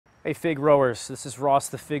Hey fig growers, this is Ross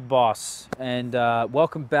the Fig Boss, and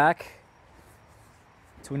welcome back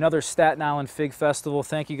to another Staten Island Fig Festival.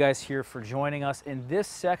 Thank you guys here for joining us. In this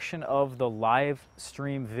section of the live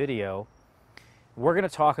stream video, we're going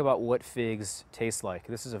to talk about what figs taste like.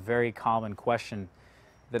 This is a very common question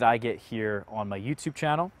that I get here on my YouTube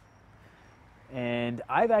channel, and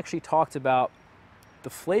I've actually talked about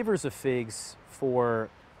the flavors of figs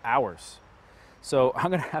for hours. So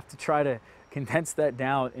I'm going to have to try to condense that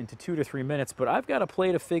down into 2 to 3 minutes, but I've got a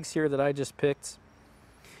plate of figs here that I just picked.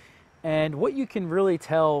 And what you can really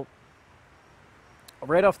tell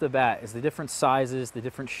right off the bat is the different sizes, the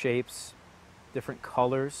different shapes, different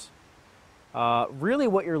colors. Really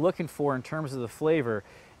what you're looking for in terms of the flavor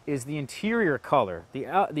is the interior color.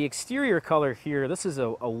 The exterior color here, this is a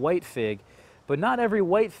white fig, but not every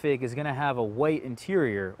white fig is gonna have a white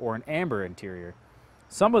interior or an amber interior.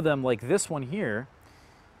 Some of them, like this one here,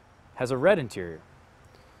 has a red interior.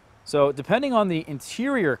 So depending on the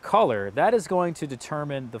interior color, that is going to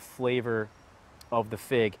determine the flavor of the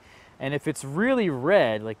fig. And if it's really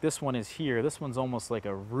red, like this one is here, this one's almost like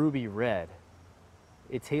a ruby red.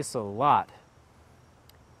 It tastes a lot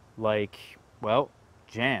like, well,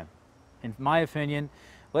 jam. In my opinion,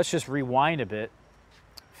 let's just rewind a bit.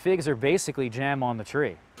 Figs are basically jam on the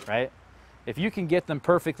tree, right? If you can get them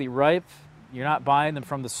perfectly ripe, you're not buying them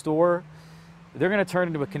from the store, they're going to turn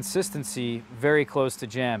into a consistency very close to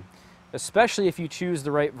jam, especially if you choose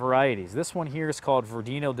the right varieties. This one here is called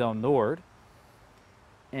Verdino del Nord,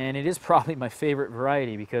 and it is probably my favorite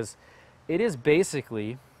variety because it is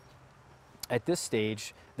basically, at this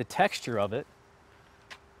stage, the texture of it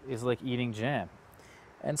is like eating jam.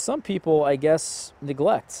 And some people, I guess,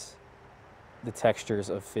 neglect the textures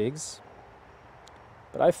of figs,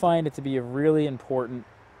 but I find it to be a really important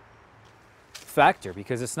factor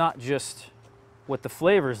because it's not just what the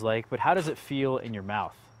flavor's like, but how does it feel in your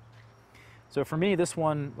mouth? So for me, this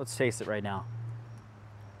one, let's taste it right now.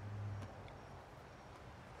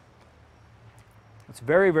 It's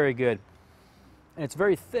very, very good. And it's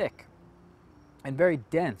very thick and very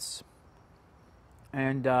dense.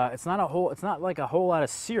 And it's not like a whole lot of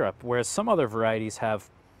syrup, whereas some other varieties have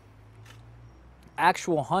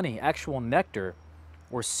actual honey, actual nectar,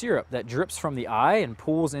 or syrup that drips from the eye and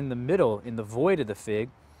pools in the middle, in the void of the fig,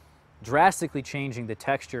 drastically changing the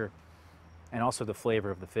texture and also the flavor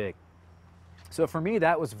of the fig. So for me,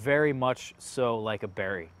 that was very much so like a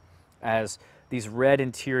berry, as these red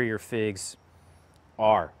interior figs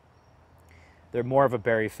are. They're more of a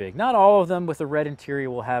berry fig. Not all of them with a red interior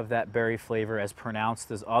will have that berry flavor as pronounced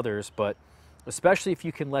as others, but especially if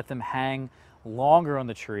you can let them hang longer on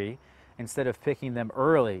the tree instead of picking them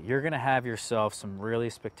early, you're going to have yourself some really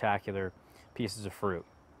spectacular pieces of fruit.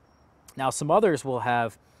 Now, some others will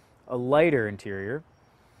have a lighter interior,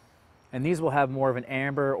 and these will have more of an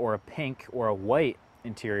amber or a pink or a white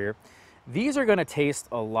interior. These are going to taste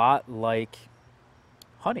a lot like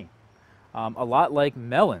honey, a lot like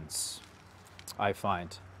melons, I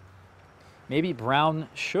find. Maybe brown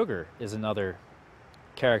sugar is another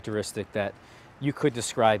characteristic that you could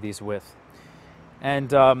describe these with.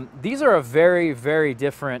 And these are a very, very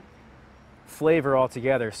different flavor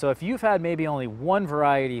altogether. So if you've had maybe only one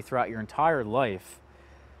variety throughout your entire life,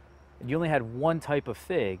 and you only had one type of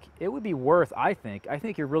fig, it would be worth, I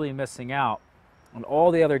think you're really missing out on all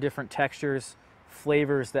the other different textures,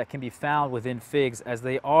 flavors that can be found within figs, as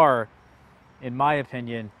they are, in my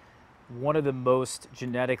opinion, one of the most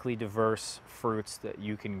genetically diverse fruits that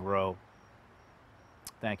you can grow.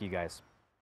 Thank you guys.